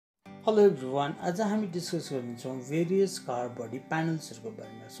Hello everyone, आज हामी discuss गर्नेछौँ वेरियस कार बडी प्यानल्सहरुको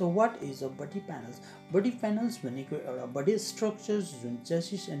बारेमा। So what is a body प्यानल्स? Body प्यानल्स भनेको एउटा बडी स्ट्रक्चर्स जुन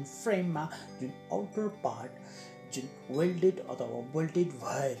चेसिस एन्ड फ्रेममा जुन आउटर पार्ट जुन वेल्डेड अथवा बोल्टेड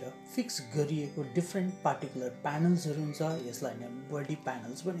भएर फिक्स गरिएको डिफरेन्ट पार्टिकुलर प्यानल्सहरु हुन्छ, यसलाई नै बडी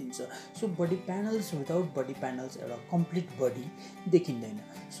प्यानल्स भनिन्छ। सो बडी प्यानल्स विदाउट बडी प्यानल्स एउटा कम्प्लिट बडी देखिँदैन।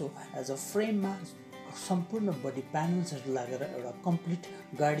 सो एज अ फ्रेममा सम्पूर्ण बडी प्यानल्सहरु लागेर एउटा कम्प्लिट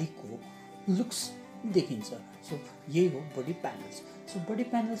गाडीको लुक्स देखिन्छ। सो यही हो बडी प्यानल्स। सो बडी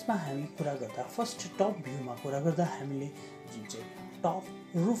प्यानल्समा हामी कुरा गर्दा फर्स्ट टप भ्यूमा कुरा गर्दा हामीले जुन चाहिँ टप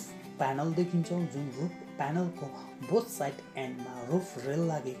रुफ प्यानल देखिन्छौँ, जुन roof प्यानलको both side एन्डमा roof rail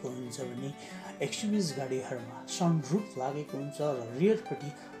लागेको हुन्छ भने एक्सयुभी गाडीहरुमा सन रुफ लागेको हुन्छ र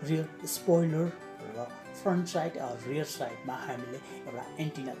रियरपट्टि रियर स्पोइलर र फ्रन्ट साइड रियर साइडमा हामीले एउटा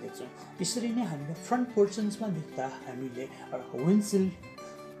एन्टिना देख्छौँ। यसरी नै हामीले फ्रन्ट पोर्सन्समा देख्दा हामीले एउटा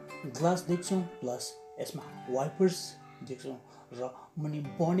विन्डसिल्ड ग्लास देख्छौँ, प्लस यसमा वाइपर्स देख्छौँ र मुनि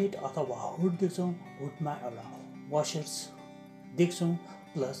बोनेट अथवा हुड देख्छौँ। हुडमा एउटा वाशर्स देख्छौँ,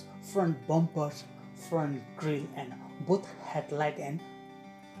 plus front bumpers, front grill and both headlight and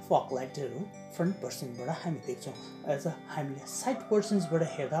fuck लाइटहरु front पर्सनबाट हामी देख्छौँ। एज अ हामीले साइड पर्सन्सबाट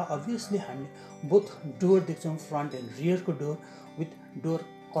हेर्दा अभियसली हामीले बोथ डोर देख्छौँ, front and रियरको door with door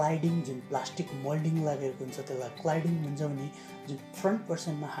क्लाइडिङ, जुन प्लास्टिक मोल्डिङ लागेको हुन्छ त्यसलाई क्लाइडिङ भन्छ भने, जुन फ्रन्ट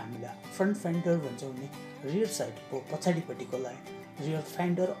पर्सनमा हामीलाई फ्रन्ट फेन्डर भन्छौँ भने रियर साइडको पछाडिपट्टिकोलाई रियर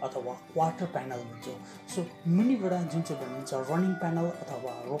फेन्डर अथवा क्वार्टर प्यानल भन्छौँ। सो मुनिबाट जुन चाहिँ भनिन्छ रनिङ प्यानल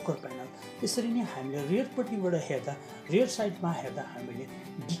अथवा रोकर प्यानल। यसरी नै हामीले रियरपट्टिबाट हेर्दा रियर साइडमा हेर्दा हामीले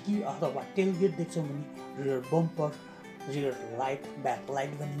डिकी अथवा टेलगेट देख्छौँ भने rear bumper, rear light, back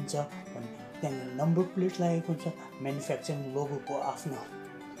light भनिन्छ भने त्यहाँनिर नम्बर प्लेट लागेको हुन्छ, म्यानुफ्याक्चरिङ लोगोको आफ्नो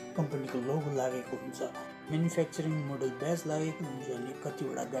कम्पनीको लोगो लागेको हुन्छ, म्यानुफ्याक्चरिङ मोडल ब्याज लागेको हुन्छ अनि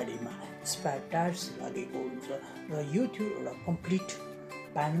कतिवटा गाडीमा स्पेयर टायर्स लागेको हुन्छ। र यो थियो एउटा कम्प्लिट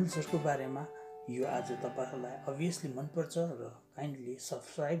प्यानल्सहरुको बारेमा। यो आज तपाईहरुलाई अभियसली मनपर्छ र काइन्डली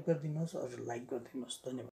सब्स्क्राइब गरिदिनुहोस् र लाइक गरिदिनुहोस्। धन्यवाद।